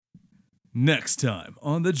Next time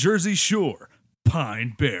on the Jersey Shore,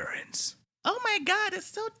 Pine Barrens. Oh my God, it's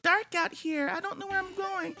so dark out here. I don't know where I'm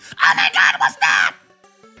going. Oh my God, what's that?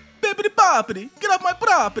 Bippity boppity, get off my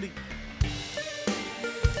property.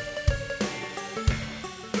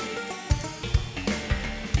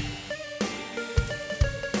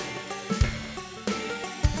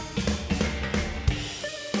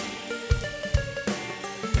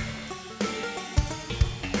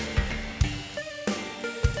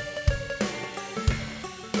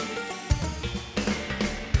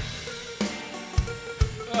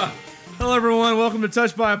 Hello, everyone. Welcome to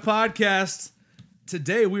Touched by a Podcast.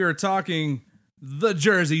 Today we are talking the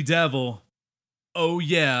Jersey Devil. Oh,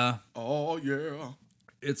 yeah. Oh yeah.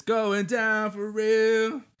 It's going down for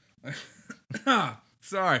real.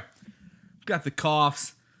 Sorry. Got the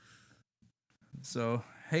coughs. So,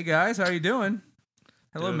 hey, guys. How you doing?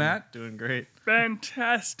 Hello, Matt. Doing great.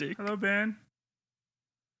 Fantastic. Hello, Ben.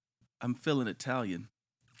 I'm feeling Italian,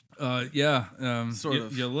 Yeah. Sort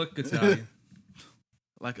of. You look Italian.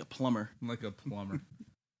 like a plumber. Like a plumber.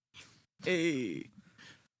 Hey.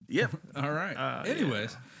 Yep. All right.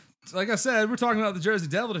 Anyways, like I said, we're talking about the Jersey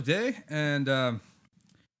Devil today. And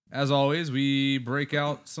as always, we break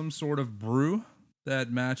out some sort of brew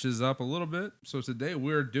that matches up a little bit. So today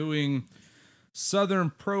we're doing Southern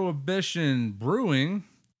Prohibition Brewing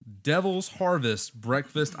Devil's Harvest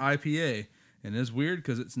Breakfast IPA. And it's weird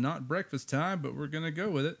because it's not breakfast time, but we're going to go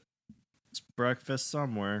with it. It's breakfast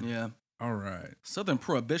somewhere. Yeah. All right. Southern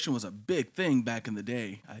Prohibition was a big thing back in the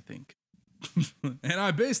day, I think. And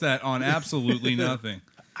I base that on absolutely nothing.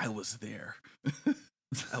 I was there.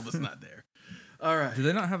 I was not there. All right. Do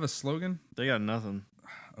they not have a slogan? They got nothing.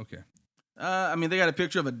 Okay. I mean, they got a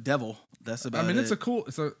picture of a devil. That's about it. I mean, it's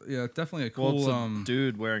definitely a cool, Well, it's a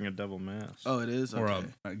dude wearing a devil mask. Oh, it is? or Okay.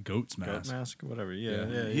 a goat's mask. Goat mask or whatever. Yeah.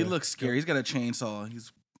 Yeah. He looks scary. He's got a chainsaw.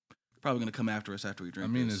 He's probably going to come after us after we drink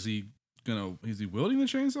I mean, this. is he wielding the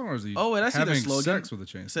chainsaw, or is he Oh, and I see having the slogan. sex with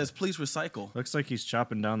the It chainsaw? says, please recycle. Looks like he's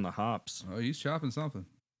chopping down the hops. Oh, he's chopping something.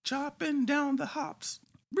 Chopping down the hops.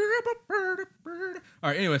 All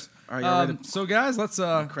right, anyways. All right, y'all ready? So, guys, let's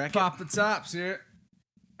Crack it? pop the tops here.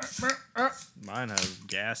 Mine has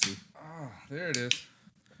gassy. Oh, there it is.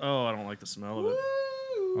 Oh, I don't like the smell of it.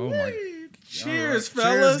 Oh, my. Cheers, All right.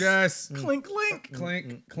 fellas. Cheers, guys. Clink, clink.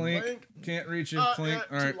 Clink, clink. Can't reach it. Oh, Clink.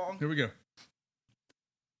 yeah, All too right, long. here we go.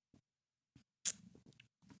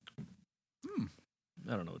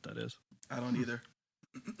 I don't know what that is. I don't either.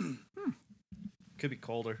 Could be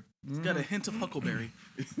colder. It's got a hint of huckleberry.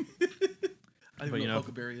 I don't even know what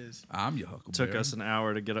huckleberry is. I'm your huckleberry. Took us an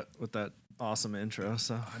hour to get it with that awesome intro,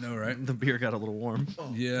 so I know, right? the beer got a little warm.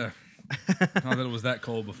 Yeah. Not that it was that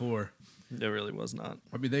cold before. It really was not.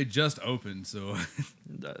 I mean, they just opened, so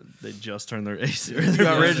They just turned their AC or just their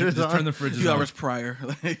fridges on. turn the A fridges few on. hours prior.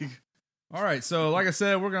 Like, All right, so like I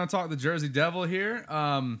said, we're gonna talk the Jersey Devil here.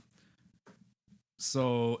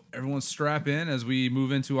 So everyone strap in as we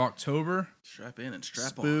move into October. strap in and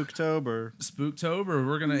strap on. Spooktober. Spooktober.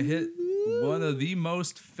 We're gonna hit one of the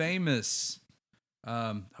most famous.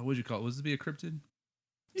 What would you call it? Would this be a cryptid?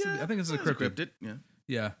 Yeah, I think it's a cryptid. Yeah.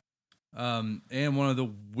 Yeah. And one of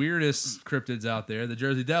the weirdest cryptids out there, the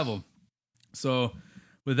Jersey Devil. So,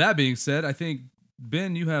 with that being said, I think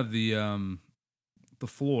Ben, you have the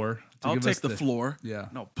floor. I'll take the floor. Yeah.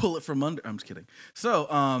 No, pull it from under. I'm just kidding. So,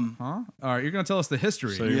 Huh? All right, you're gonna tell us the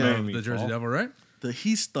history So you're Yeah. of making me the Jersey fall? Devil, right? the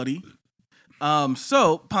he study.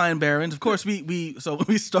 So Pine Barrens. Of course, when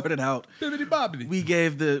we started out, Bibbidi bobbidi. we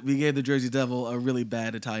gave the Jersey Devil a really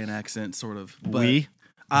bad Italian accent, sort of. But We?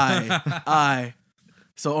 I.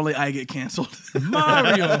 So only I get canceled.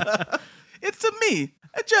 Mario. It's a me,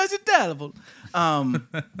 a Jersey Devil.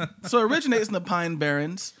 So it originates in the Pine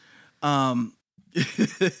Barrens.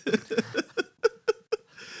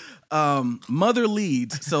 Mother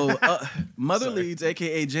Leeds. So Mother Leeds,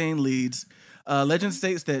 aka Jane Leeds. Legend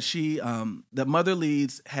states that that Mother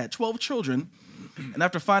Leeds had 12 children, and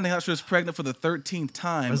after finding out she was pregnant for the 13th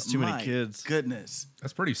time, That's too many my kids. Goodness,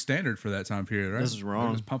 That's pretty standard for that time period, right? This is wrong.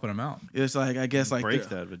 They're just pumping them out. it's like I guess like Break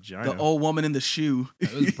the, that vagina. the old woman in the shoe.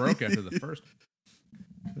 It was broke after the first.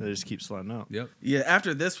 They just keep sliding out. Yep. Yeah,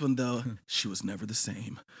 after this one, though, she was never the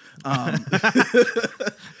same.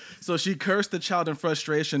 So she cursed the child in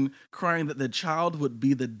frustration, crying that the child would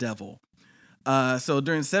be the devil. So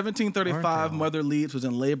during 1735, Aren't they all? Mother Leeds was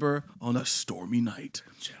in labor on a stormy night.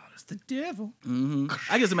 Child is the devil.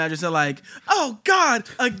 I just imagine her like, oh, God.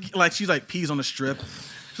 Like she's like peas on a strip.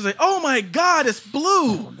 She's like, oh, my God, it's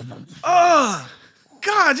blue. Oh,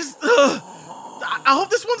 God, just, I hope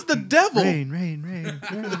this one's the devil. Rain.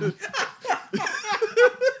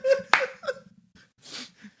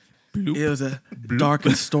 It was a dark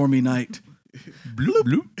and stormy night. Bloop,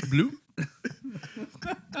 bloop,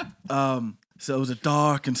 bloop. So it was a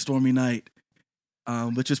dark and stormy night,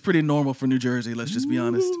 which is pretty normal for New Jersey. Let's just be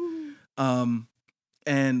honest.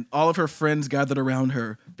 And all of her friends gathered around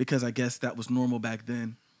her because I guess that was normal back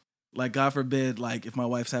then. Like, God forbid, like if my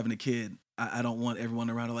wife's having a kid, I don't want everyone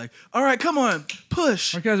around her like, all right, come on,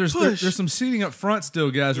 push. Okay, guys, there's some seating up front still,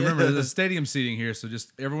 guys. Remember, Yeah. there's a stadium seating here, so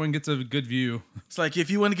just everyone gets a good view. It's like, if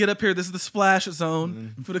you want to get up here, this is the splash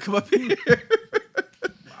zone. For to come up here.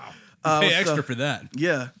 Pay extra for that.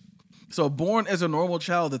 Yeah. So born as a normal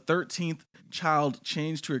child, the 13th child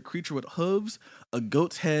changed to a creature with hooves, a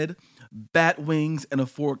goat's head, bat wings, and a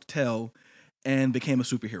forked tail, and became a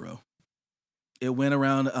superhero. It went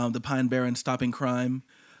around the Pine Barrens stopping crime,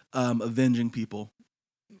 avenging people.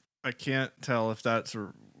 I can't tell if that's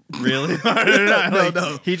really hard or not. No, Like,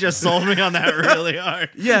 no. He just sold me on that really hard.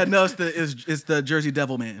 Yeah, no, it's the Jersey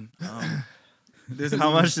Devil Man.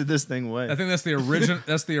 How much did this thing weigh? I think that's the original.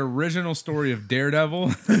 That's the original story of Daredevil.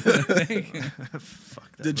 I think.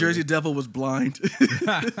 Fuck that The Jersey Devil was blind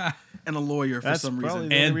and a lawyer for That's some probably reason.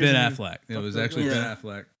 the And only Ben reason Affleck. It was actually Yeah. Ben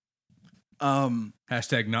Affleck.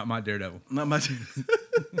 Hashtag not my Daredevil. Not much.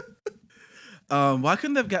 Why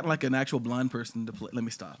couldn't they have gotten like an actual blind person to play? Let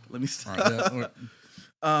me stop. All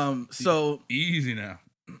right, So easy now.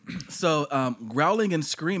 growling and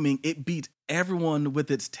screaming, it beat everyone with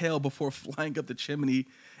its tail before flying up the chimney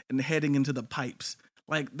and heading into the pipes.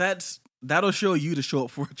 Like that'll show you to show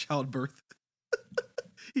up for a childbirth.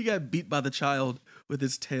 He got beat by the child with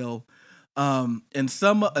his tail. In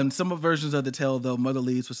some versions of the tale, though, Mother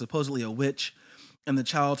Leeds was supposedly a witch, and the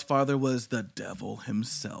child's father was the devil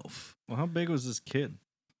himself. Well, how big was this kid?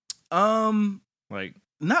 Like,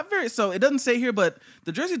 Not very. So it doesn't say here, but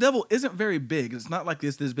the Jersey Devil isn't very big. It's not like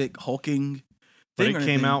this big hulking but thing. it or came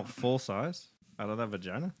anything. out full size out of that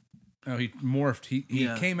vagina? Oh, he morphed. He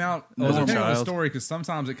Yeah. came out. Normal Well, depending on the child. story, because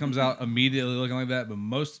sometimes it comes out immediately looking like that, but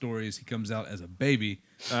most stories he comes out as a baby,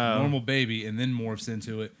 normal baby, and then morphs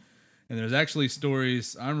into it. And there's actually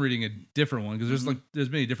stories. I'm reading a different one because there's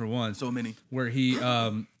many different ones. So many. Where he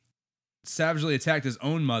savagely attacked his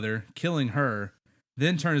own mother, killing her,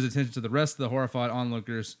 then turned his attention to the rest of the horrified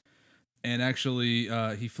onlookers, and actually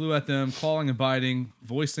he flew at them, clawing and biting,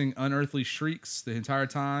 voicing unearthly shrieks the entire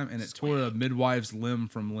time, and it tore the midwife's limb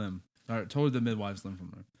from limb. Or it tore the midwife's limb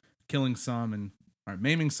from limb, killing some and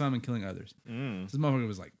maiming some and killing others. This motherfucker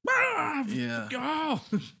was like, Yeah. oh.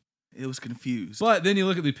 It was confused. But then you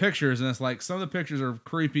look at the pictures, and it's like some of the pictures are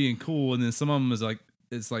creepy and cool, and then some of them is like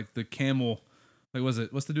it's like the camel. Like, what's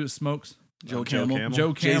the dude that smokes? Joe Joe Camel. Camel.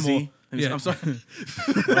 Joe Camel. Jay-Z. Yeah. I'm sorry.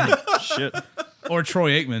 Shit. Or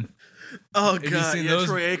Troy Aikman. Oh Have you god, seen yeah, those?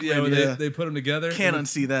 Troy Aikman. Yeah, where Yeah, they put them together. can't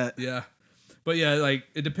unsee that. Yeah, but yeah, like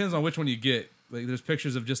it depends on which one you get. Like, there's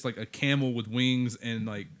pictures of just like a camel with wings and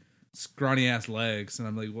like scrawny ass legs, and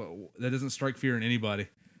I'm like, well, that doesn't strike fear in anybody.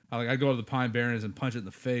 I'd go to the Pine Barrens and punch it in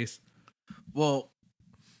the face. Well,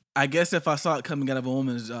 I guess if I saw it coming out of a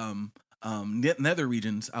woman's nether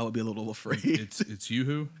regions, I would be a little afraid. It's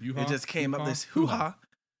yoo-hoo. It just came up this hoo-ha.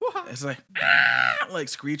 It's like like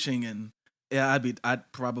screeching, and yeah,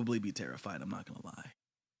 I'd probably be terrified. I'm not gonna lie.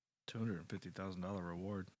 $250,000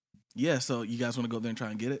 reward. Yeah, so you guys want to go there and try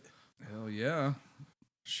and get it? Hell yeah.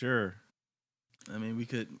 Sure. I mean, we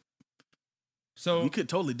could So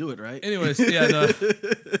totally do it, right? anyways, yeah.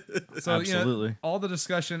 So Absolutely. all the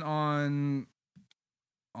discussion on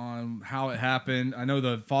how it happened. I know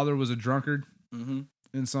the father was a drunkard Mm-hmm.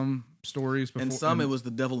 in some stories. Before, And some it was the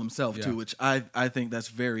devil himself Yeah. too, which I think that's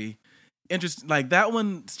very interesting. Like that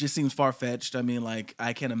one just seems far fetched. I mean, like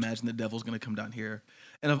I can't imagine the devil's gonna come down here,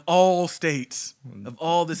 and of all states, of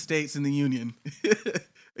all the states in the union,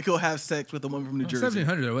 go have sex with a woman from New Jersey.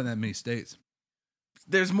 1700. There wasn't that many states.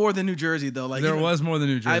 There's more than New Jersey though. Like There even- was more than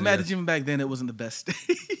New Jersey. I imagine yes. even back then it wasn't the best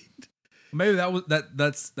state. Maybe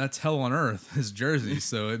that's hell on earth is Jersey.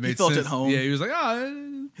 So it made felt sense. at home. Yeah, he was like,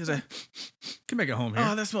 He's like, can make it home here.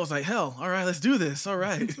 oh, that smells like hell. All right, let's do this. All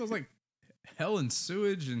right. It smells like hell and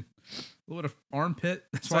sewage and a little bit of armpit.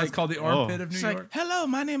 That's It's why like- it's called the armpit of New She's York. like, hello,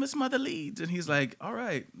 my name is Mother Leeds. And he's like, all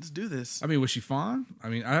right, let's do this. I mean, was she fine? I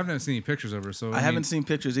mean, I haven't seen any pictures of her, so I haven't seen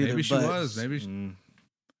pictures either. Maybe she but was. Maybe. I'm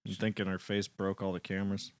thinking her face broke all the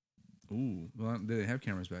cameras. Ooh, well, they didn't have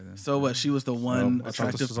cameras back then. So what? She was the one I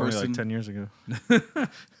thought this attractive was only person. like 10 years ago.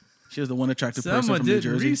 She was the one attractive person Someone from New did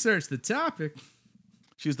Jersey. research the topic.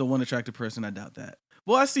 She was the one attractive person. I doubt that.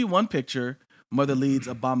 Well, I see one picture. Mother Leeds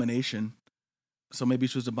abomination. So maybe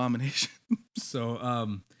she was abomination.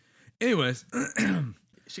 So, anyways,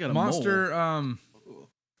 She got a monster.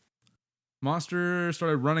 Monster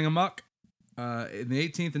started running amok. In the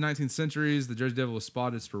 18th and 19th centuries, the Jersey Devil was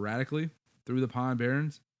spotted sporadically through the Pine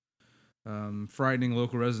Barrens, frightening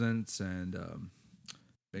local residents and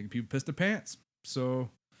making people piss their pants. So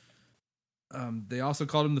they also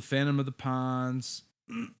called him the Phantom of the Pines.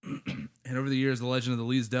 And over the years, the legend of the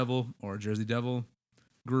Leeds Devil or Jersey Devil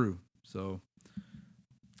grew. So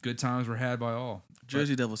good times were had by all.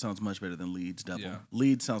 Jersey Devil sounds much better than Leeds Devil. Yeah.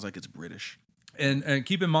 Leeds sounds like it's British. And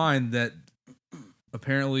keep in mind that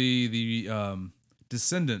apparently the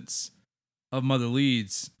descendants of Mother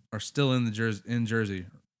Leeds are still in Jersey,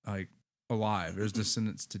 like alive. There's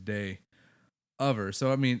descendants today of her.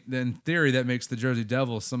 So I mean, in theory, that makes the Jersey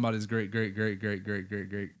Devil somebody's great, like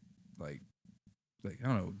I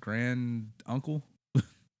don't know, grand uncle.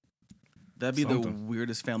 That'd be Something. the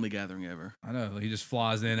weirdest family gathering ever. I know. He just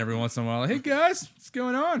flies in every once in a while. Like, hey guys, what's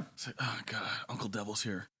going on? It's like, oh God, Uncle Devil's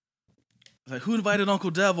here. It's like, who invited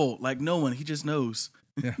Uncle Devil? Like, no one. He just knows.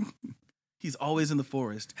 Yeah. He's always in the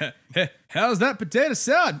forest. Hey, how's that potato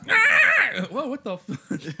salad? Whoa, what the?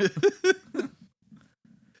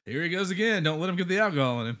 Here he goes again. Don't let him get the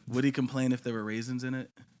alcohol in him. Would he complain if there were raisins in it?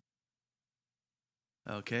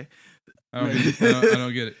 Okay. I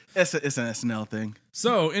don't get it. It's an SNL thing.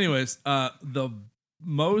 So, anyways, the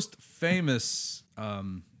most famous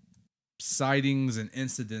sightings and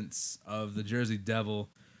incidents of the Jersey Devil,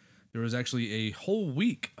 there was actually a whole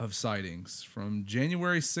week of sightings from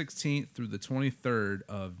January 16th through the 23rd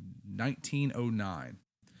of 1909.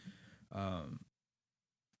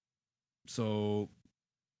 So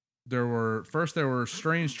there were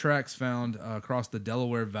strange tracks found across the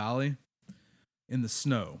Delaware Valley in the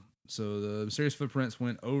snow. So the mysterious footprints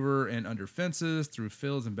went over and under fences, through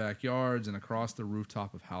fields and backyards, and across the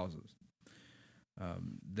rooftop of houses.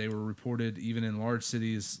 They were reported even in large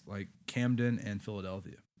cities like Camden and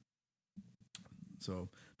Philadelphia. So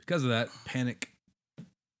because of that, panic,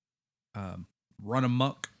 run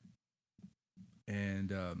amok,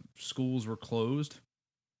 and schools were closed,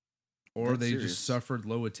 or That's they serious. just suffered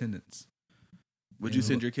low attendance. Would you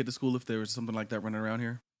send your kid to school if there was something like that running around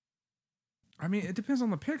here? I mean, it depends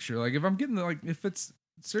on the picture. Like, if I'm getting if it's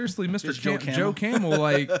seriously Mr. It's Joe Joe Camel,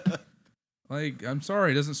 like I'm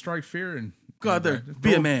sorry, it doesn't strike fear and Go out there,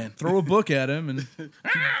 be a man. Throw a book at him and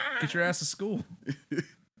get your ass to school.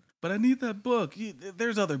 But I need that book.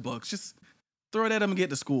 There's other books. Just throw it at him and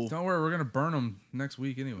get to school. Don't worry, we're gonna burn him next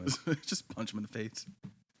week anyway. Just punch him in the face.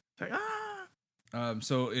 It's like,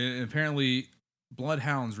 So apparently,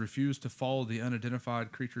 bloodhounds refused to follow the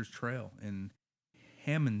unidentified creature's trail in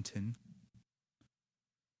Hamilton.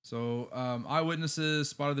 So eyewitnesses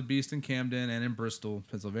spotted the beast in Camden and in Bristol,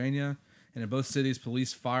 Pennsylvania. And in both cities,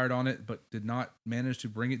 police fired on it but did not manage to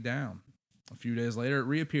bring it down. A few days later, it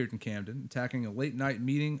reappeared in Camden, attacking a late-night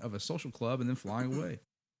meeting of a social club and then flying away.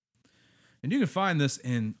 And you can find this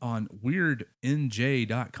on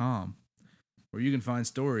weirdnj.com, where you can find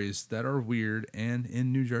stories that are weird and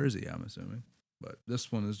in New Jersey, I'm assuming. But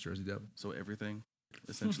this one is Jersey Devil. so everything,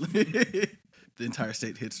 essentially. The entire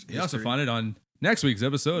state hits. You also find it on next week's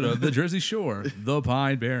episode of The Jersey Shore, The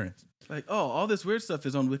Pine Barrens. Like, oh, all this weird stuff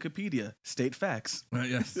is on Wikipedia. State facts.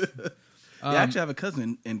 Yes. I actually have a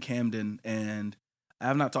cousin in Camden, and I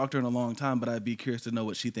have not talked to her in a long time, but I'd be curious to know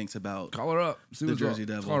what she thinks about. Call her up. See The what's Jersey up.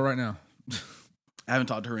 Devil. Call her right now. I haven't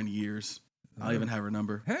talked to her in years. I don't even have her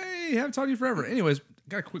number. Hey, haven't talked to you forever. Anyways,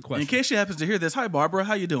 got a quick question. In case she happens to hear this, hi Barbara,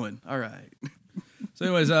 how you doing? All right. So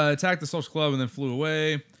anyways, attacked the social club and then flew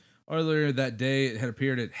away. Earlier that day, it had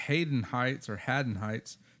appeared at Haddon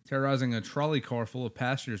Heights, terrorizing a trolley car full of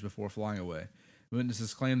passengers before flying away.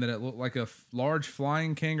 Witnesses claim that it looked like a large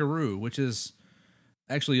flying kangaroo, which is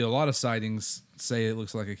actually a lot of sightings say it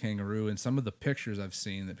looks like a kangaroo, and some of the pictures I've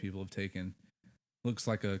seen that people have taken looks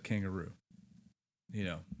like a kangaroo. You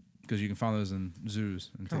know, because you can find those in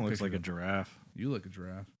zoos. And Kind of looks pictures like a of them. giraffe. You look a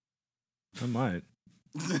giraffe. I might.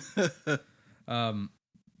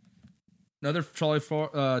 Another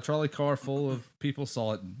trolley car full of people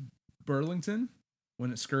saw it in Burlington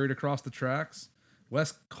when it scurried across the tracks.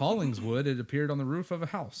 West Collingswood, it appeared on the roof of a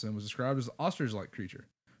house and was described as an ostrich-like creature.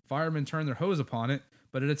 Firemen turned their hose upon it,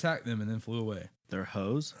 but it attacked them and then flew away. Their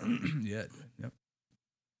hose? Yeah, it did. Yep.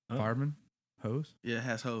 Oh. Firemen, hose, Yeah, it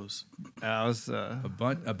has hose. I was,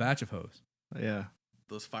 a batch of hose. yeah.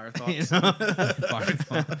 Those fire You thoughts. know? Fire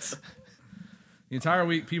thoughts. The entire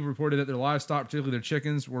week, people reported that their livestock, particularly their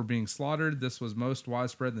chickens, were being slaughtered. This was most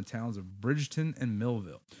widespread in the towns of Bridgeton and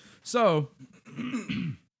Millville. So,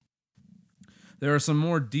 there are some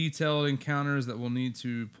more detailed encounters that we'll need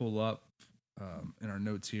to pull up in our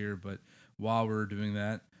notes here. But while we're doing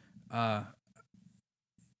that,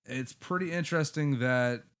 it's pretty interesting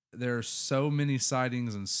that there are so many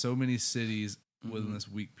sightings in so many cities within this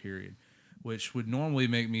week period, which would normally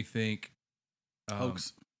make me think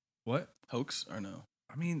Hoax. What? Hoax or no?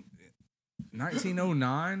 I mean,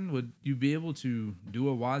 1909, would you be able to do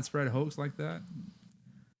a widespread hoax like that?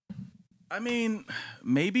 I mean,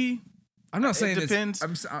 maybe. I'm not saying it depends.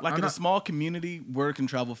 I'm In a not, small community, word can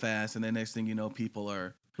travel fast, and then next thing you know, people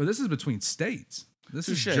are. but this is between states. This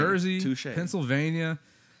Touche. is Jersey, Touche. Pennsylvania.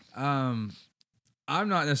 I'm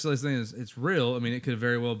not necessarily saying it's real. I mean, it could have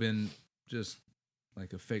very well been just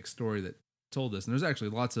like a fake story that told this. And there's actually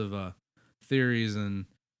lots of theories and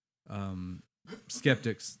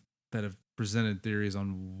skeptics that have presented theories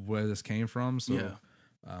on where this came from. So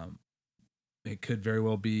it could very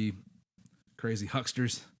well be crazy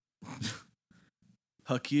hucksters.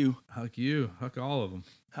 Huck you. Huck all of them.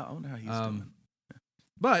 I wonder how he's doing.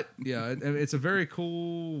 But yeah, it's a very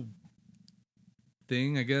cool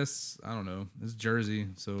thing, I guess. I don't know. It's Jersey,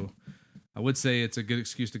 so I would say it's a good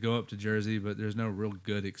excuse to go up to Jersey, but there's no real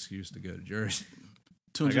good excuse to go to Jersey.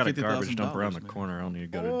 I got a garbage dump around the corner. I don't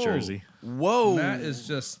need to go to Jersey. Whoa. Matt is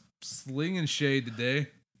just slinging shade today.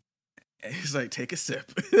 He's like, take a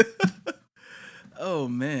sip. Oh,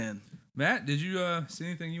 man. Matt, did you see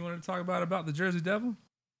anything you wanted to talk about the Jersey Devil?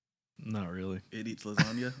 Not really. It eats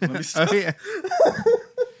lasagna. Let me stop. Oh, yeah.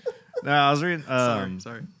 No, I was reading.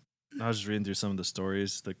 Sorry. I was just reading through some of the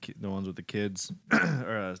stories, the ones with the kids,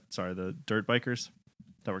 or the dirt bikers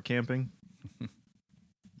that were camping.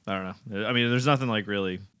 I don't know. I mean, there's nothing like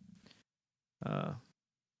really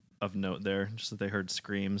of note there. Just that they heard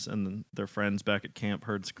screams, and then their friends back at camp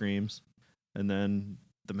heard screams, and then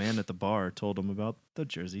the man at the bar told them about the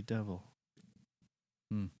Jersey Devil.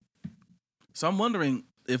 So I'm wondering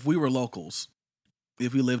if we were locals,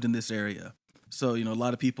 if we lived in this area. So, a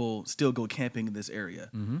lot of people still go camping in this area.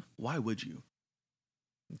 Mm-hmm. Why would you?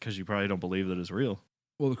 Because you probably don't believe that it's real.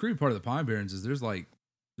 Well, the creepy part of the Pine Barrens is there's like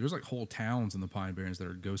whole towns in the Pine Barrens that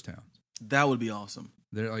are ghost towns. That would be awesome.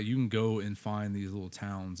 They're like, you can go and find these little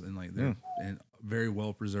towns, and like they're and very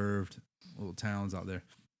well preserved little towns out there.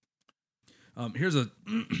 Here's a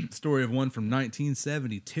story of one from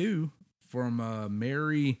 1972 from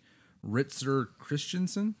Mary Ritzer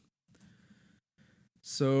Christensen.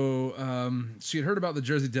 So she had heard about the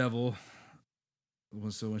Jersey Devil.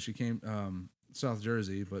 So when she came South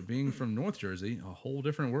Jersey, but being from North Jersey, a whole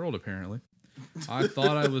different world apparently. I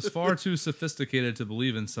thought I was far too sophisticated to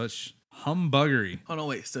believe in such humbuggery. Oh no,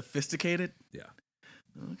 wait, sophisticated? Yeah.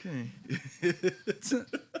 Okay.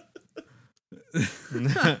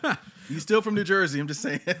 You still from New Jersey, I'm just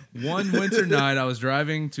saying. One winter night, I was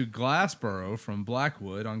driving to Glassboro from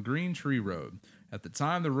Blackwood on Green Tree Road. At the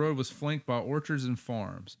time, the road was flanked by orchards and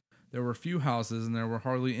farms. There were few houses, and there were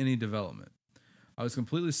hardly any development. I was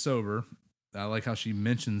completely sober. I like how she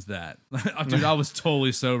mentions that. Dude, I was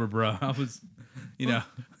totally sober, bro. I was,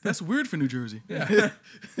 That's weird for New Jersey. Yeah.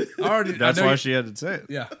 That's why she had to say it.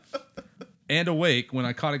 Yeah. And awake when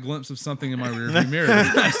I caught a glimpse of something in my rearview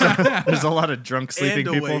mirror. There's a lot of drunk sleeping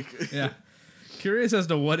And people. awake. Yeah. Curious as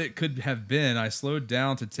to what it could have been, I slowed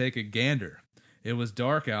down to take a gander. It was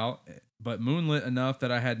dark out, but moonlit enough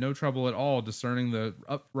that I had no trouble at all discerning the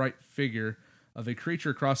upright figure of a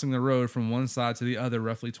creature crossing the road from one side to the other,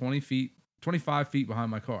 roughly 25 feet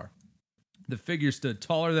behind my car. The figure stood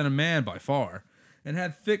taller than a man by far and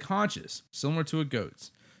had thick haunches, similar to a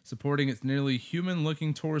goat's, supporting its nearly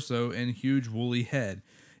human-looking torso and huge woolly head.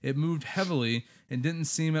 It moved heavily and didn't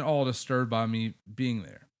seem at all disturbed by me being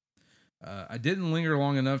there. I didn't linger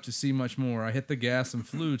long enough to see much more. I hit the gas and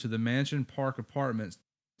flew to the Mansion Park apartments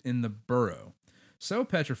in the borough. So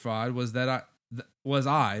petrified was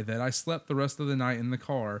I that I slept the rest of the night in the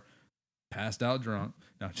car, passed out drunk.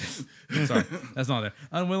 No, sorry, that's not there.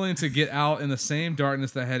 Unwilling to get out in the same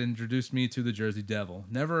darkness that had introduced me to the Jersey Devil.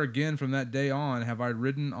 Never again from that day on have I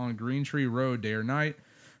ridden on Green Tree Road day or night,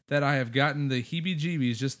 that I have gotten the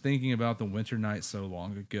heebie-jeebies just thinking about the winter night so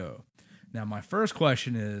long ago. Now, my first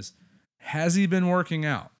question is, has he been working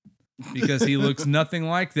out? Because he looks nothing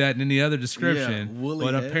like that in any other description. Yeah, woolly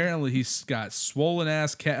but head. apparently he's got swollen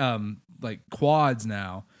ass like quads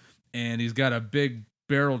now, and he's got a big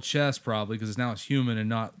barrel chest probably because now it's human and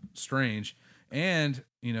not strange. And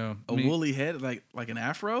woolly head, like an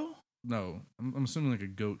afro. No, I'm assuming like a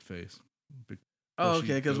goat face. Big, Oh, bushy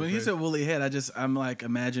okay. Because goat when he face. said woolly head, I'm like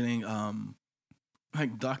imagining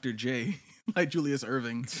like Dr. J, like Julius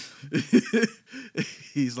Irving.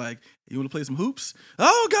 He's like, "You want to play some hoops?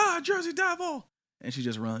 Oh God, Jersey Devil!" And she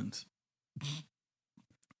just runs.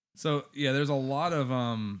 So yeah, there's a lot of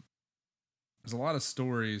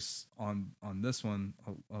stories on this one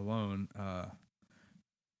alone,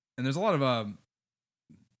 and there's a lot of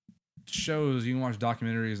shows you can watch,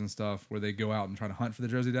 documentaries and stuff where they go out and try to hunt for the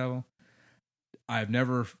Jersey Devil. They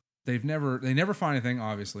never find anything,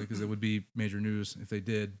 obviously, because it would be major news if they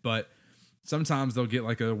did. But sometimes they'll get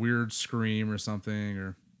like a weird scream or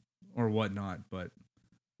something or whatnot, but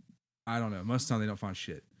I don't know. Most of the time they don't find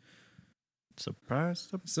shit. Surprise,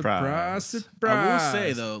 Surprise, surprise. surprise. I will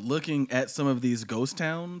say though, looking at some of these ghost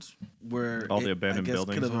towns where All the abandoned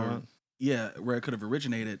buildings and all that. Yeah, where it could have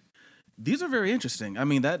originated. These are very interesting. I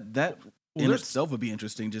mean, that in itself would be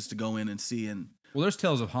interesting just to go in and see. And well, there's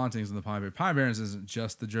tales of hauntings in the Pine Barrens. Pine Barrens isn't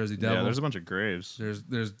just the Jersey Devil. Yeah, there's a bunch of graves.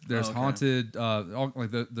 There's haunted. All,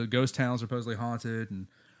 like the ghost towns are supposedly haunted, and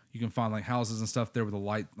you can find like houses and stuff there with a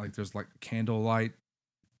light. Like there's like candle light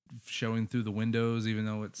showing through the windows, even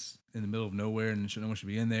though it's in the middle of nowhere and no one should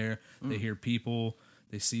be in there. They hear people.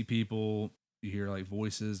 They see people. You hear like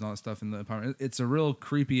voices and all that stuff in the apartment. It's a real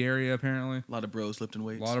creepy area, apparently. a lot of bros lifting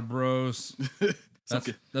weights. A lot of bros.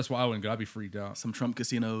 That's why I wouldn't go. I'd be freaked out. Some Trump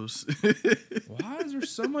casinos. Why is there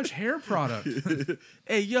so much hair product?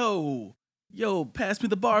 Hey, yo, pass me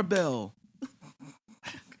the barbell.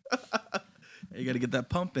 You got to get that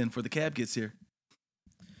pump in for the cab gets here.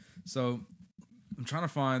 So I'm trying to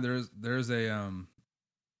find there's a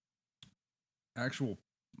actual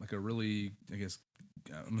like a really, I guess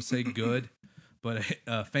I'm gonna say good, but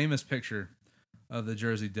a famous picture of the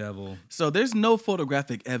Jersey Devil. So there's no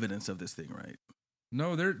photographic evidence of this thing, right?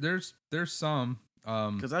 No, there's some.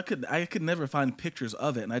 Because I could never find pictures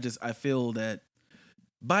of it, and I feel that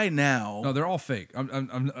by now. No, they're all fake.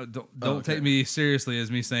 Don't take me seriously as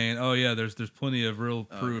me saying, oh yeah, there's plenty of real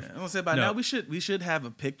proof. I'm gonna say by now we should have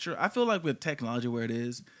a picture. I feel like with technology where it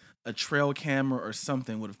is, a trail camera or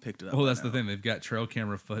something would have picked it up. Well, that's the thing. They've got trail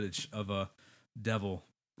camera footage of a devil.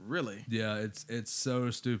 Really? Yeah, it's so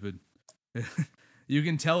stupid. You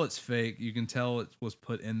can tell it's fake. You can tell it was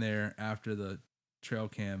put in there after the trail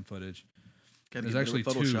cam footage. There's actually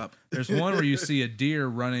two. There's one where you see a deer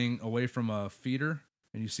running away from a feeder,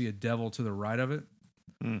 and you see a devil to the right of it.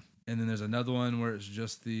 And then there's another one where it's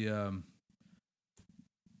just the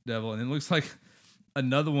devil, and it looks like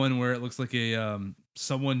another one where it looks like a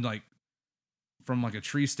someone like from like a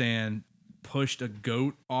tree stand pushed a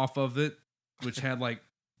goat off of it, which had like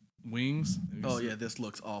wings. Oh yeah, this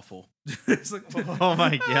looks awful. It's like, oh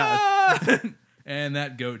my god! And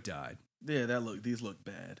that goat died. Yeah, these look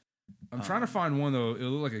bad. I'm trying to find one though. It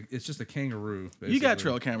look like it's just a kangaroo. Basically. You got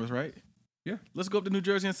trail cameras, right? Yeah. Let's go up to New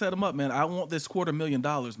Jersey and set them up, man. I want this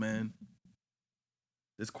 $250,000, man.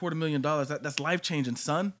 This $250,000. That's life changing,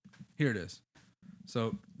 son. Here it is.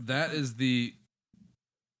 So that is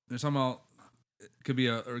they're talking about it could be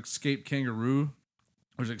a escaped kangaroo,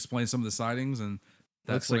 which explains some of the sightings, and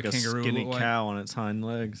that's like what a kangaroo skinny look cow on its hind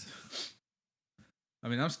legs. I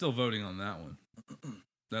mean, I'm still voting on that one.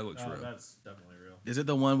 That looks real. That's definitely real. Is it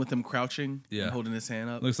the one with him crouching? Yeah. And holding his hand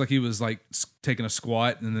up? Looks like he was like taking a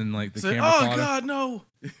squat, and then like the camera oh caught him. God, no!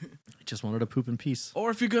 I just wanted to poop in peace. Or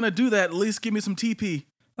if you're gonna do that, at least give me some TP.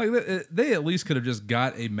 Like they at least could have just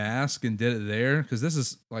got a mask and did it there, because this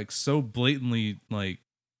is like so blatantly like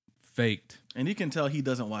faked. And you can tell he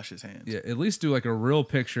doesn't wash his hands. Yeah, at least do like a real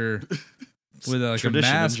picture with like a Tradition in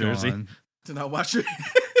mask Jersey. on. To not wash your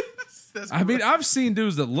hands. I mean, I've seen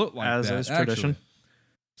dudes that look like As that. is tradition. Actually.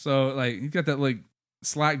 So like you got that like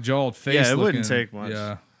slack jawed face. Yeah, it wouldn't looking, take much.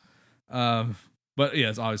 Yeah. But yeah,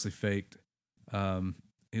 it's obviously faked.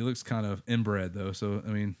 He looks kind of inbred though, so I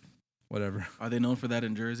mean, whatever. Are they known for that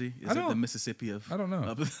in Jersey? Is it the Mississippi of? I don't know.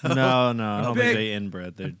 No, I don't think they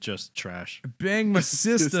inbred. They're just trash. Bang my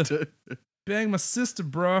sister. Bang my sister,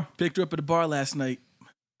 bro. Picked her up at the bar last night.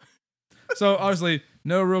 So obviously,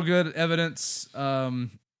 no real good evidence.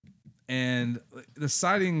 And the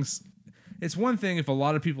sightings, it's one thing if a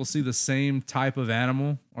lot of people see the same type of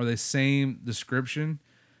animal or the same description,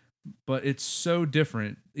 but it's so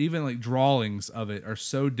different. Even like drawings of it are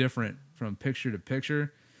so different from picture to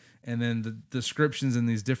picture. And then the descriptions in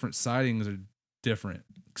these different sightings are different.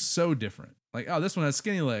 So different. Like, oh, this one has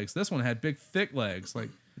skinny legs. This one had big, thick legs. Like,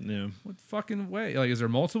 Yeah. what fucking way? Like, is there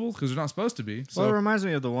multiple? Because they're not supposed to be. So Well, it reminds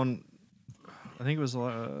me of the one, I think it was 2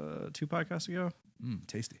 podcasts ago.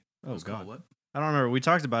 Tasty. Oh, It's called God. what? I don't remember. We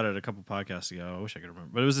talked about it a couple podcasts ago. I wish I could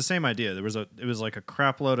remember. But it was the same idea. It was like a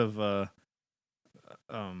crap load of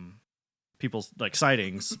people's like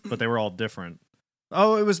sightings, but they were all different.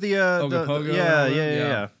 Oh, it was the Ogopogo, yeah.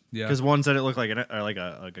 yeah. Because one said it looked like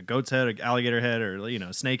a goat's head, an alligator head,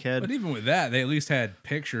 or snake head. But even with that, they at least had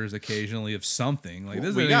pictures occasionally of something. Like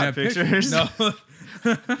this, We doesn't got even have pictures. No.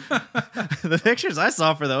 The pictures I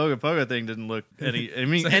saw for the Ogopogo thing didn't look any. I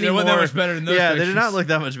mean, So any they weren't more that much better than those Yeah, they did pictures. not look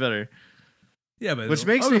that much better. Yeah, but Which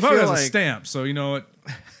makes me Ogopogo feel has like- a stamp. So you know what?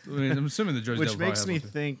 I mean, I'm assuming the Jersey Which Devil makes probably me has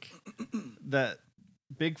one, think that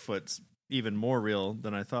Bigfoot's even more real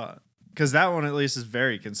than I thought. Because that one at least is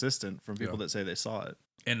very consistent from people Yeah. that say they saw it.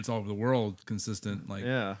 and it's all over the world consistent. Like,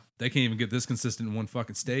 Yeah. they can't even get this consistent in one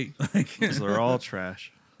fucking state. Like, So they're all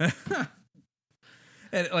trash.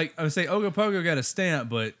 and like I would say, Ogopogo got a stamp,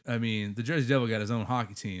 but I mean, the Jersey Devil got his own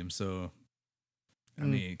hockey team. So, I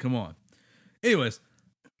mean, come on. Anyways,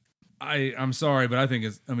 I'm sorry, but I think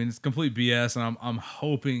it's complete BS, and I'm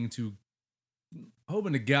hoping to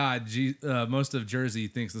God, most of Jersey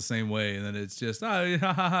thinks the same way, and then it's just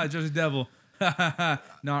Jersey Devil,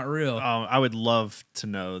 not real. I would love to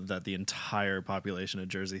know that the entire population of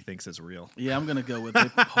Jersey thinks it's real. Yeah, I'm gonna go with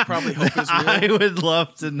it. Probably hope it's real. I would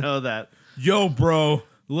love to know that. Yo, bro,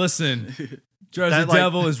 listen, Jersey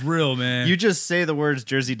Devil is real, man. You just say the words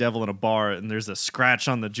Jersey Devil in a bar, and there's a scratch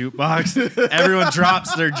on the jukebox. Everyone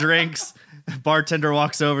drops their drinks. Bartender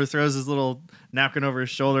walks over, throws his little napkin over his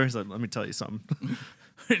shoulder. He's like, "Let me tell you something."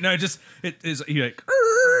 No, it is. He like,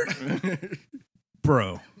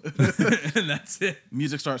 bro, and that's it.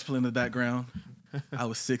 Music starts playing in the background. I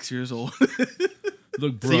was 6 years old.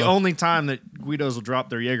 Look, It's bro. the only time that Guidos will drop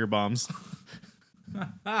their Jaeger bombs.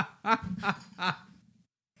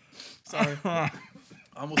 Sorry. I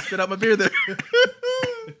almost spit out my beer there.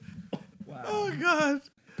 Wow. Oh, God.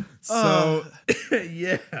 So,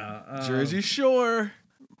 yeah. Jersey Shore.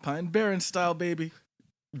 Pine Barrens style, baby.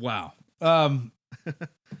 Wow.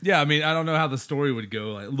 Yeah, I mean, I don't know how the story would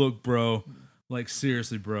go. Like, look, bro. Like,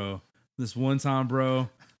 seriously, bro. This one time, bro,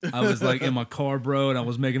 I was like in my car, bro, and I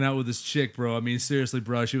was making out with this chick, bro. I mean, seriously,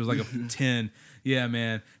 bro. She was like a 10. Yeah,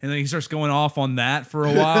 man. And then he starts going off on that for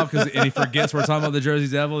a while and he forgets we're talking about the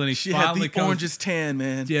Jersey Devil. And he She finally had the orange is tan,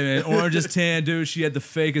 man. Yeah, man. Orange is tan, dude. She had the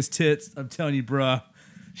fakest tits. I'm telling you, bro.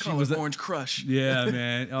 She Call was it Orange Crush. Yeah,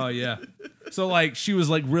 man. Oh, yeah. So, like, she was,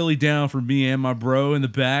 like, really down for me and my bro in the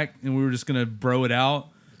back, and we were just going to bro it out.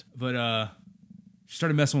 But she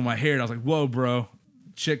started messing with my hair, and I was like, whoa, bro.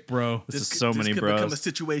 Chick, bro. This is so many could bros. become a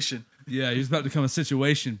situation. Yeah, he's about to become a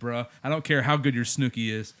situation, bro. I don't care how good your snooki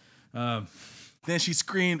is. Then she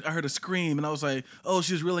screamed. I heard a scream, and I was like, oh,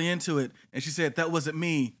 she was really into it. And she said, that wasn't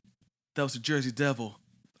me. That was the Jersey Devil.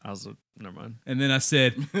 Never mind. And then I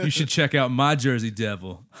said, you should check out my Jersey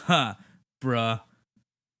Devil. Ha, bruh.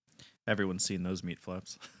 Everyone's seen those meat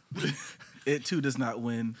flaps. It, too, does not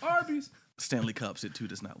win Arby's. Stanley Cups. It, too,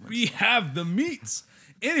 does not win. We have the meats.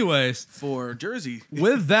 Anyways, For Jersey.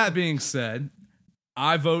 with that being said,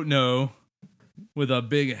 I vote no with a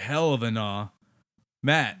big hell of a nah.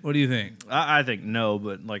 Matt, what do you think? I think no,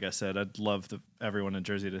 but like I said, I'd love everyone in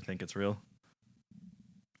Jersey to think it's real.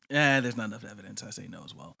 There's not enough evidence. I say no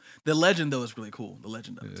as well. The legend, though, is really cool. The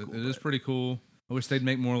legend of it's cool. It is pretty cool. I wish they'd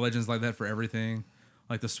make more legends like that for everything.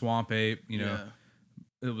 Like the swamp ape, you know.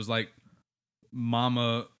 Yeah. It was like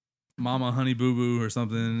Mama Honey Boo Boo or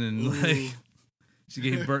something, and like she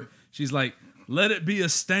gave birth. She's like, let it be a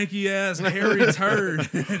stanky ass hairy turd.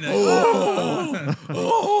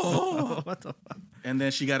 What the fuck? And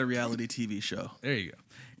then she got a reality TV show. There you go.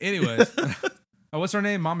 Anyways, what's her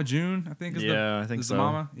name? Mama June, I think. I think so. The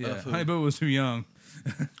mama. Yeah, Honey Boo was too young.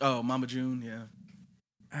 Oh, Mama June.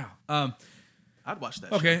 Yeah. Ow. I'd watch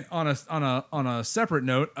that. Okay. Show. On a separate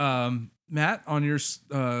note, Matt, on your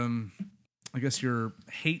I guess your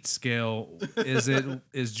hate scale,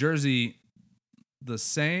 is Jersey the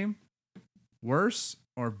same, worse,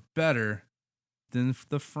 or better than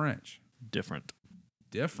the French? Different.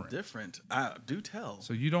 Do tell.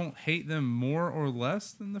 So you don't hate them more or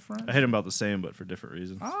less than the French? I hate them about the same, but for different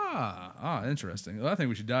reasons. Interesting. Well, I think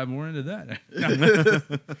we should dive more into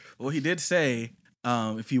that. Well, he did say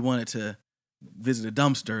if you wanted to visit a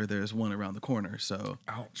dumpster, there's one around the corner. So,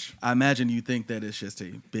 ouch. I imagine you think that it's just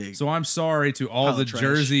a big. So I'm sorry to all the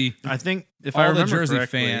Jersey. I think if all I remember the Jersey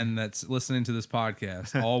correctly, fan that's listening to this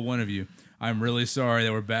podcast, all one of you, I'm really sorry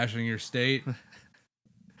that we're bashing your state.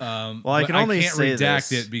 Well, I can only can't say redact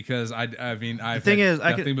this. it because I mean I've thing had is,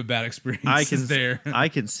 I nothing can- but bad experiences there. I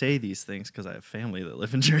can say these things because I have family that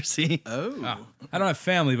live in Jersey. Oh. I don't have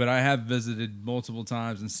family, but I have visited multiple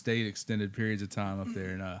times and stayed extended periods of time up there,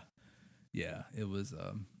 and yeah, it was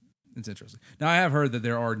it's interesting. Now I have heard that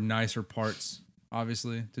there are nicer parts,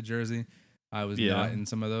 obviously, to Jersey. I was not in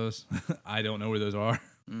some of those. I don't know where those are,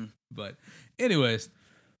 but anyways.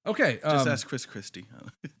 Okay. Just ask Chris Christie.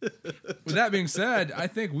 With that being said, I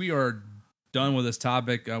think we are done with this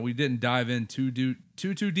topic. We didn't dive in too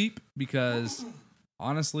deep because,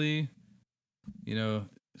 honestly, you know,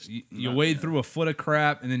 you wade through a foot of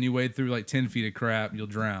crap and then you wade through like 10 feet of crap, you'll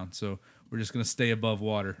drown. So we're just gonna stay above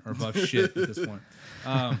water or above shit at this point.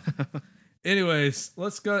 Anyways,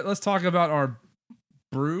 let's go. Let's talk about our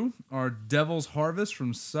brew, our Devil's Harvest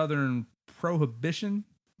from Southern Prohibition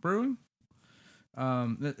Brewing.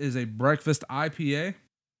 That is a breakfast IPA.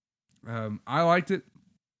 I liked it.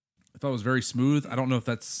 thought it was very smooth. I don't know if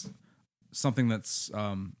that's something that's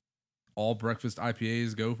all breakfast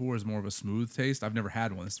IPAs go for, is more of a smooth taste. I've never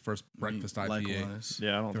had one. It's the first breakfast IPA. Likewise.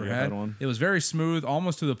 Yeah, I don't Never think I had one. It was very smooth,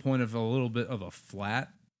 almost to the point of a little bit of a flat,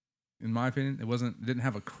 in my opinion. It didn't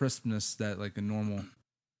have a crispness that like a normal.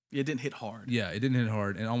 Yeah, it didn't hit hard. Yeah, it didn't hit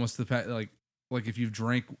hard, and almost like if you've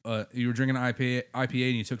drank, you were drinking an IPA and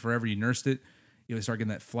you took forever, you nursed it, you would start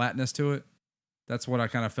getting that flatness to it. That's what I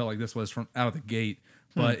kind of felt like this was from out of the gate.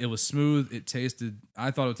 But it was smooth.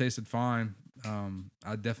 I thought it tasted fine.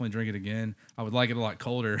 I'd definitely drink it again. I would like it a lot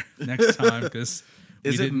colder next time because.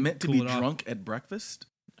 Is it meant to be drunk at breakfast?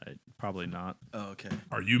 Probably not. Oh, okay.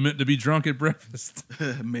 Are you meant to be drunk at breakfast?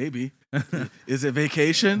 Maybe. Is it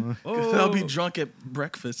vacation? 'Cause I'll be drunk at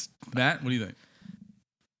breakfast. Matt, what do you think?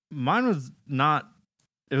 Mine was not.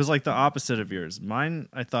 It was like the opposite of yours. Mine,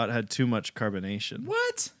 I thought, had too much carbonation.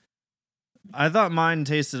 What? I thought mine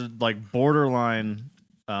tasted like borderline,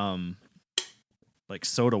 like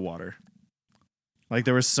soda water. Like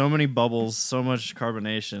there was so many bubbles, so much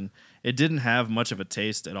carbonation. It didn't have much of a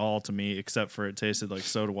taste at all to me, except for it tasted like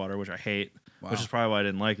soda water, which I hate, which is probably why I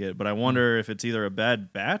didn't like it. But I wonder if it's either a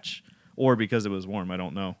bad batch or because it was warm. I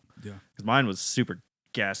don't know. Yeah. Because mine was super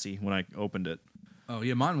gassy when I opened it. Oh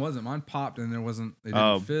yeah, mine wasn't. Mine popped and there wasn't. It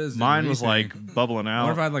didn't fizz. Mine was like bubbling I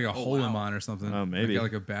wonder out. if I had like a hole in mine or something. Oh, maybe.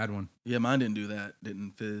 like a bad one. Yeah, mine didn't do that.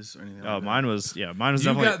 Didn't fizz or anything. Oh, like mine was. Yeah, mine was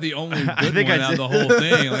You definitely. got the only good I think one I out of did. the whole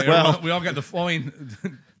thing. Like, Well- we all got the flowing.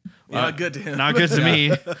 that. Not good to him. Not good to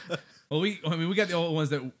me. Well, we got the old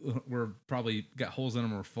ones that were probably got holes in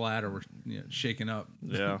them or flat or were shaken up.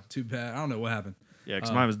 Yeah. Too bad. I don't know what happened. Yeah,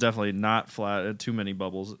 because mine was definitely not flat. It had too many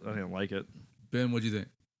bubbles. I didn't like it. Ben, what'd you think?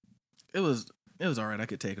 It was all right. I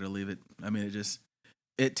could take it or leave it. I mean,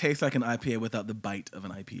 it tastes like an IPA without the bite of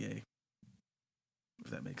an IPA. If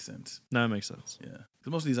that makes sense. No, it makes sense. Yeah.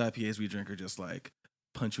 Because most of these IPAs we drink are just like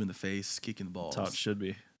punch you in the face, kick you in the balls. That's how it should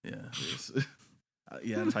be. Yeah.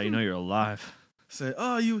 Yeah. That's how you know you're alive. Say,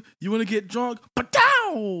 oh, you want to get drunk?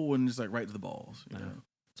 Pow! And just like right to the balls. You Yeah. know?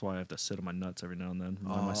 That's why I have to sit on my nuts every now and then.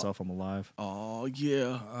 Remind myself I'm alive. Oh,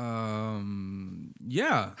 yeah.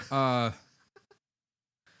 Yeah.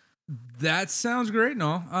 That sounds great and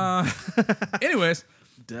all. Anyways,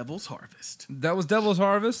 Devil's Harvest. that was Devil's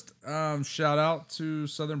Harvest. Shout out to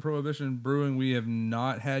Southern Prohibition Brewing. We have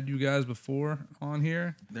not had you guys before on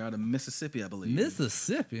here. They're out of Mississippi, I believe.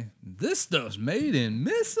 Mississippi. This stuff's made in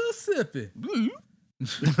Mississippi. Bloop.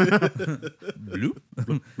 bloop,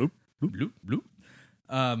 bloop, bloop, bloop.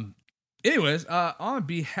 Anyways, on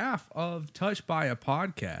behalf of Touched by a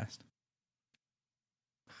Podcast,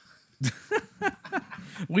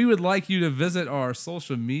 we would like you to visit our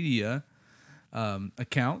social media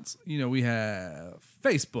accounts. We have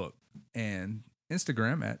Facebook and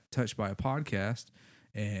Instagram at Touched by a Podcast,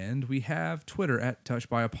 and we have Twitter at Touched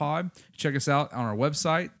by a Pod. Check us out on our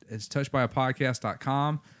website. It's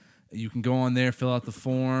touchedbyapodcast.com. You can go on there, fill out the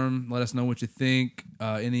form, let us know what you think,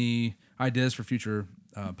 any ideas for future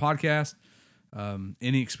podcasts,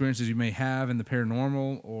 any experiences you may have in the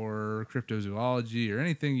paranormal or cryptozoology or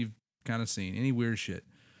anything you've kind of seen, any weird shit.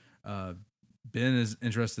 Ben is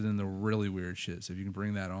interested in the really weird shit, so if you can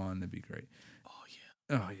bring that on, that'd be great.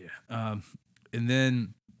 Oh yeah. And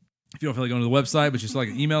then if you don't feel like going to the website, but you still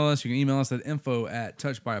like to email us, you can email us at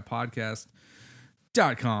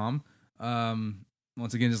info@touchedbyapodcast.com.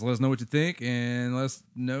 Once again, just let us know what you think and let us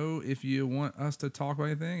know if you want us to talk about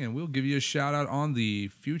anything, and we'll give you a shout out on the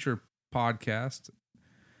future podcast.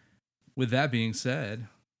 With that being said,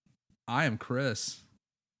 I am Chris.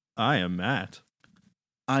 I am Matt.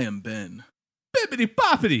 I am Ben. Bippity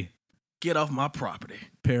boppity. Get off my property.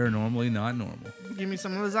 Paranormally not normal. Give me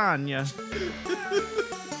some lasagna.